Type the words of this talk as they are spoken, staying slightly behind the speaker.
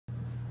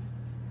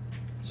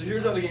So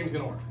here's how the game's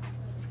gonna work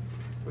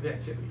with the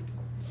activity.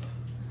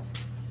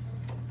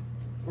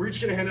 We're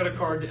each gonna hand out a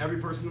card to every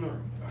person in the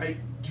room, right?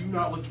 Do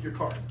not look at your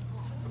card,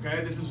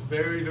 okay? This is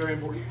very, very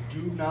important.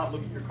 Do not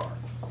look at your card.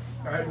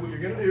 All right, what you're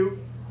gonna do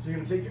is you're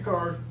gonna take your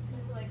card.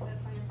 Just like this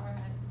on your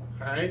forehead.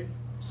 All right,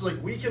 so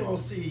like we can all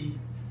see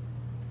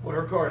what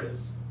her card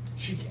is.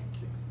 She can't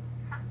see.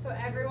 So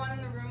everyone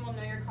in the room will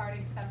know your card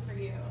except for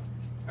you.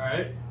 All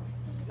right,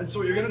 and so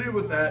what you're gonna do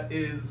with that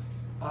is,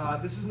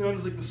 this is known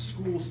as like the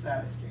school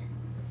status game.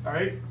 All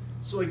right,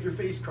 so like your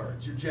face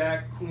cards, your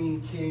jack,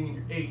 queen, king, and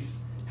your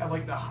ace have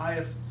like the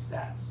highest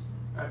status.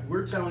 All right,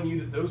 we're telling you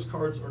that those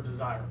cards are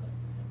desirable,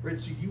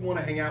 right? So you want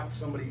to hang out with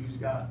somebody who's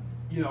got,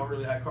 you know, a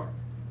really high card,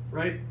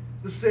 right?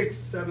 The 6,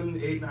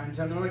 7, 8, 9,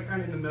 10, they're like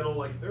kind of in the middle,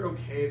 like they're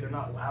okay, they're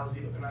not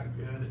lousy, but they're not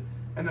good.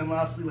 And then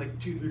lastly, like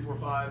 2, 3, 4,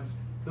 5,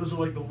 those are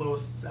like the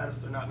lowest status,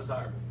 they're not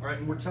desirable, all right?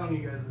 And we're telling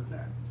you guys this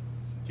now.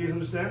 Do you guys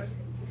understand?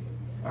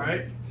 All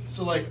right,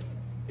 so like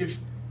if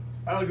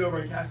I look over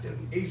and Kassidy has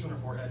an ace on her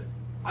forehead,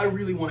 I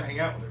really want to hang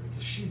out with her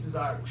because she's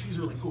desirable, she's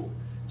really cool.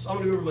 So I'm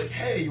gonna go over like,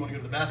 hey, you wanna go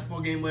to the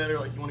basketball game later?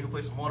 Like, you wanna go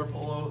play some water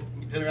polo,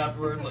 get dinner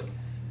afterwards? Like,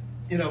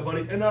 you know,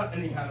 buddy, and not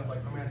any kind of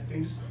like romantic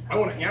thing, just, I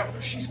wanna hang out with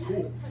her, she's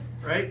cool,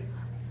 right?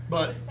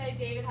 But Let's say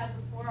David has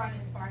a 4 on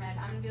his forehead.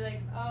 I'm gonna be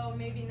like, oh,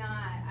 maybe not.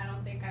 I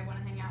don't think I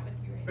wanna hang out with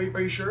you right now.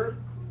 are you sure?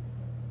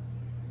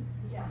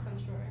 Yes, I'm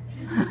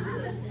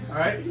sure. All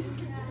right?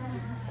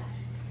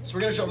 So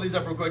we're gonna shuffle these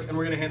up real quick and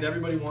we're gonna hand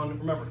everybody one.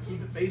 Remember,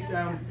 keep it face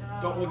down,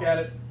 don't look at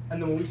it,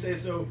 and then when we say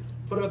so,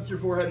 put it up to your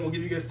forehead and we'll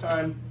give you guys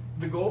time.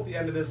 The goal at the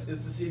end of this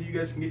is to see if you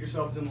guys can get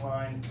yourselves in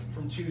line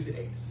from 2s to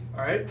ace,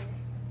 all right?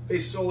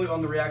 Based solely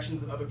on the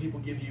reactions that other people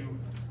give you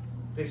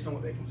based on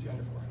what they can see on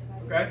your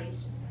forehead, okay?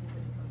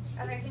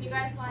 Okay, can you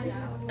guys line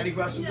up? Any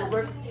questions real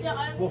quick?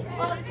 Yeah, Well,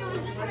 so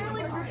is this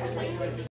fairly hard?